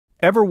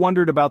Ever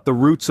wondered about the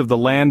roots of the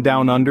land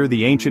down under,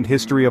 the ancient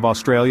history of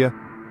Australia?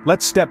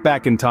 Let's step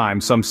back in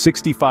time some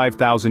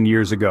 65,000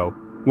 years ago,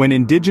 when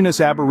indigenous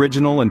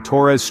Aboriginal and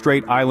Torres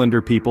Strait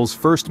Islander peoples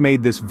first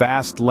made this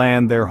vast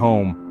land their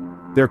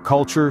home. Their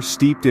culture,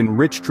 steeped in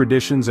rich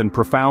traditions and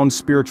profound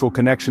spiritual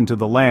connection to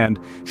the land,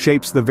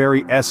 shapes the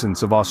very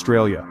essence of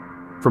Australia.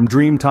 From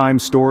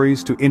Dreamtime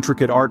stories to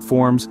intricate art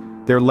forms,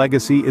 their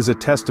legacy is a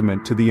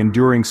testament to the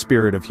enduring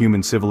spirit of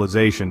human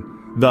civilization.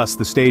 Thus,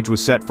 the stage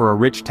was set for a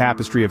rich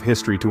tapestry of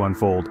history to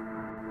unfold.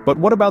 But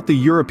what about the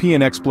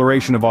European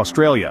exploration of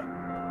Australia?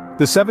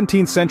 The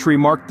 17th century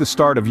marked the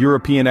start of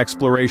European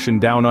exploration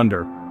down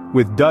under,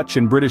 with Dutch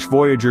and British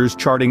voyagers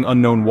charting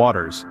unknown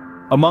waters.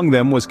 Among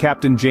them was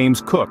Captain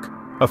James Cook,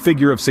 a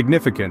figure of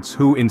significance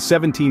who in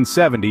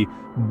 1770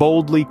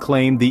 boldly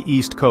claimed the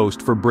East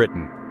Coast for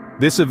Britain.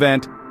 This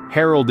event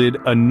heralded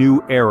a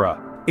new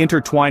era,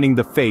 intertwining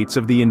the fates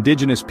of the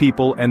indigenous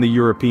people and the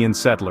European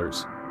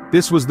settlers.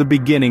 This was the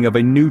beginning of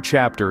a new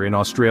chapter in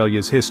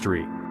Australia's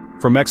history.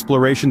 From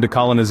exploration to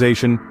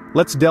colonization,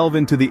 let's delve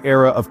into the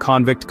era of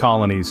convict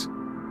colonies.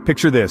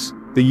 Picture this,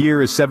 the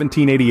year is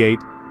 1788,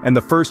 and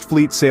the first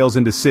fleet sails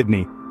into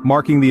Sydney,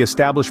 marking the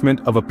establishment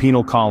of a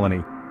penal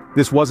colony.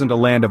 This wasn't a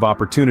land of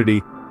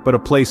opportunity, but a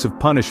place of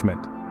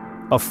punishment.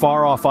 A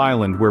far-off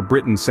island where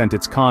Britain sent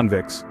its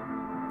convicts.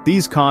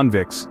 These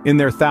convicts, in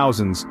their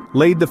thousands,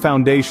 laid the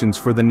foundations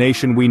for the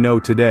nation we know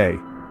today.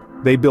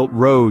 They built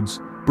roads,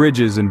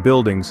 bridges and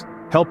buildings,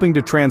 helping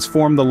to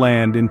transform the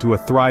land into a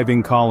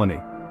thriving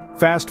colony.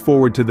 Fast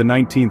forward to the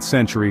 19th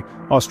century,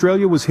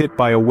 Australia was hit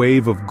by a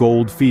wave of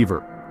gold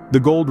fever. The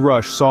gold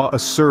rush saw a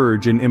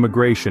surge in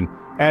immigration,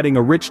 adding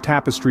a rich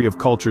tapestry of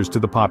cultures to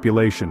the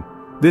population.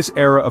 This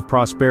era of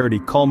prosperity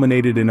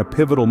culminated in a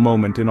pivotal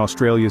moment in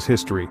Australia's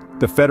history,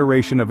 the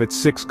federation of its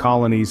 6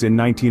 colonies in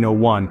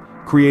 1901,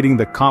 creating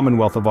the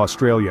Commonwealth of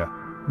Australia.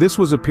 This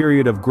was a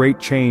period of great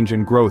change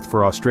and growth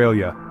for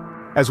Australia.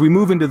 As we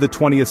move into the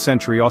 20th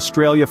century,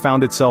 Australia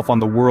found itself on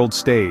the world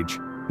stage.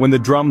 When the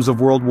drums of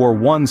World War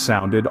I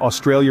sounded,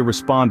 Australia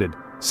responded,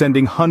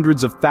 sending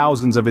hundreds of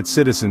thousands of its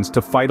citizens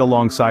to fight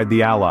alongside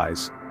the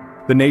Allies.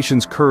 The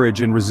nation's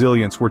courage and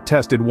resilience were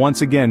tested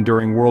once again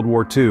during World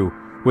War II,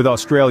 with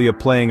Australia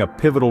playing a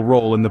pivotal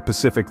role in the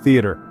Pacific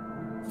Theater.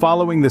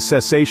 Following the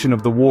cessation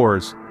of the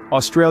wars,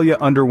 Australia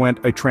underwent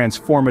a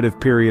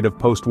transformative period of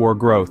post-war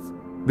growth.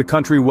 The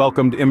country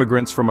welcomed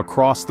immigrants from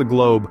across the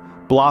globe,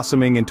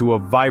 blossoming into a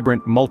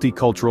vibrant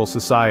multicultural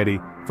society.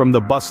 From the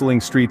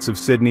bustling streets of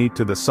Sydney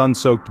to the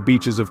sun-soaked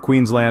beaches of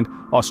Queensland,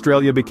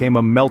 Australia became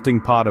a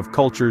melting pot of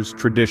cultures,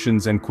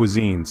 traditions and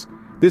cuisines.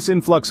 This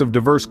influx of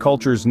diverse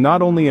cultures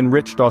not only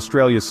enriched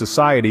Australia's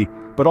society,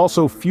 but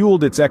also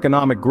fueled its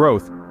economic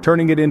growth,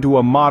 turning it into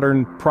a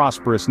modern,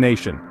 prosperous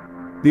nation.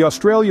 The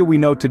Australia we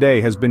know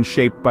today has been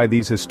shaped by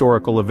these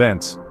historical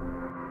events.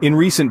 In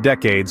recent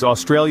decades,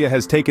 Australia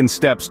has taken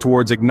steps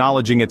towards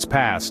acknowledging its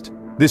past.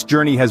 This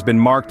journey has been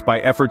marked by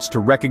efforts to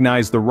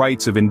recognize the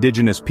rights of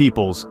indigenous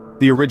peoples,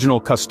 the original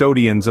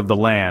custodians of the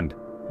land.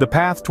 The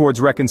path towards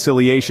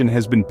reconciliation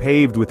has been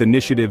paved with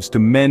initiatives to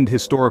mend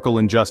historical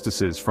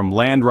injustices, from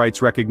land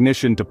rights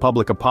recognition to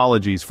public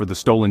apologies for the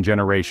stolen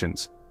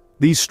generations.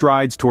 These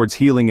strides towards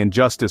healing and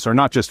justice are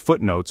not just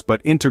footnotes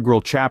but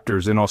integral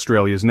chapters in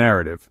Australia's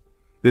narrative.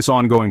 This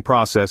ongoing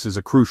process is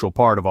a crucial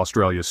part of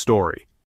Australia's story.